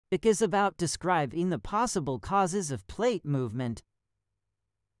It is about describing the possible causes of plate movement.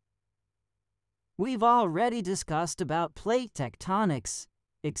 We've already discussed about plate tectonics,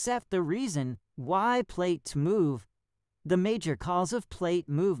 except the reason why plates move. The major cause of plate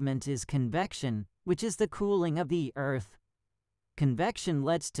movement is convection, which is the cooling of the Earth. Convection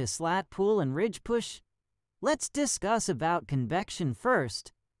leads to slat pull and ridge push. Let's discuss about convection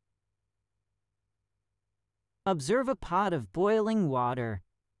first. Observe a pot of boiling water.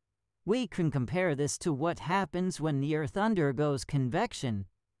 We can compare this to what happens when the Earth undergoes convection.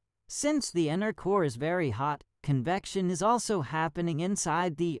 Since the inner core is very hot, convection is also happening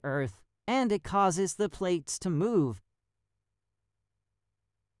inside the Earth, and it causes the plates to move.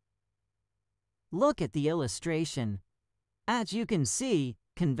 Look at the illustration. As you can see,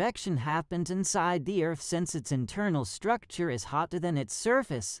 convection happens inside the Earth since its internal structure is hotter than its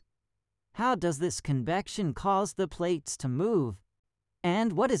surface. How does this convection cause the plates to move?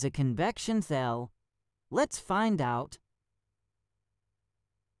 And what is a convection cell? Let's find out.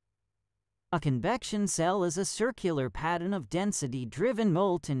 A convection cell is a circular pattern of density-driven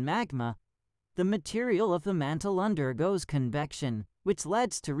molten magma. The material of the mantle undergoes convection, which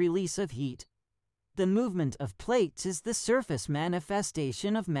leads to release of heat. The movement of plates is the surface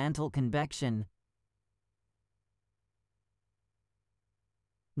manifestation of mantle convection.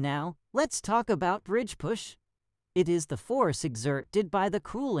 Now, let's talk about ridge push. It is the force exerted by the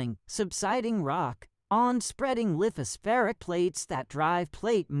cooling, subsiding rock on spreading lithospheric plates that drive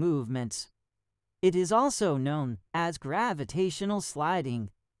plate movements. It is also known as gravitational sliding.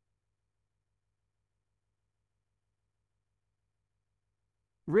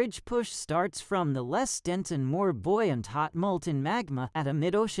 Ridge push starts from the less dense and more buoyant hot molten magma at a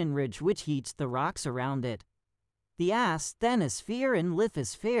mid-ocean ridge which heats the rocks around it. The asthenosphere and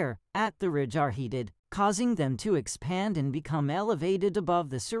lithosphere at the ridge are heated, causing them to expand and become elevated above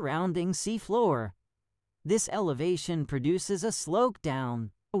the surrounding seafloor. This elevation produces a slope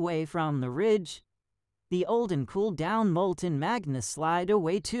down, away from the ridge. The old and cooled down molten magma slide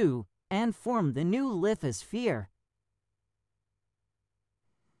away too, and form the new lithosphere.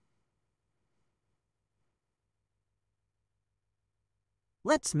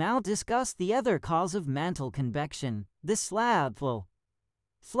 Let's now discuss the other cause of mantle convection, the slab pull.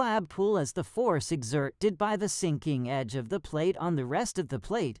 Slab pull is the force exerted by the sinking edge of the plate on the rest of the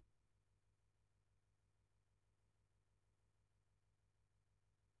plate.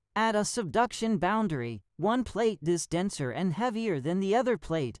 At a subduction boundary, one plate is denser and heavier than the other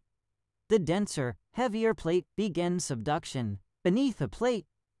plate. The denser, heavier plate begins subduction beneath a plate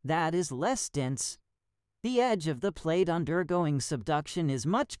that is less dense. The edge of the plate undergoing subduction is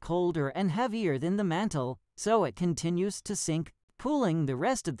much colder and heavier than the mantle, so it continues to sink, pulling the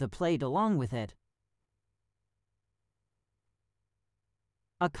rest of the plate along with it.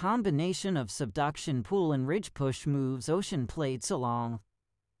 A combination of subduction pull and ridge push moves ocean plates along.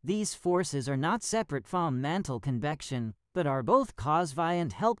 These forces are not separate from mantle convection, but are both cause by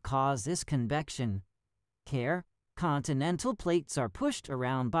and help cause this convection. Continental plates are pushed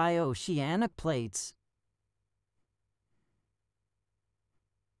around by oceanic plates.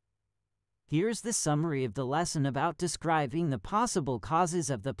 Here's the summary of the lesson about describing the possible causes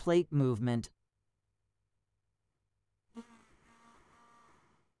of the plate movement.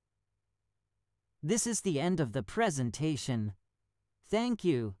 This is the end of the presentation. Thank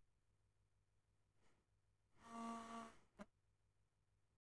you.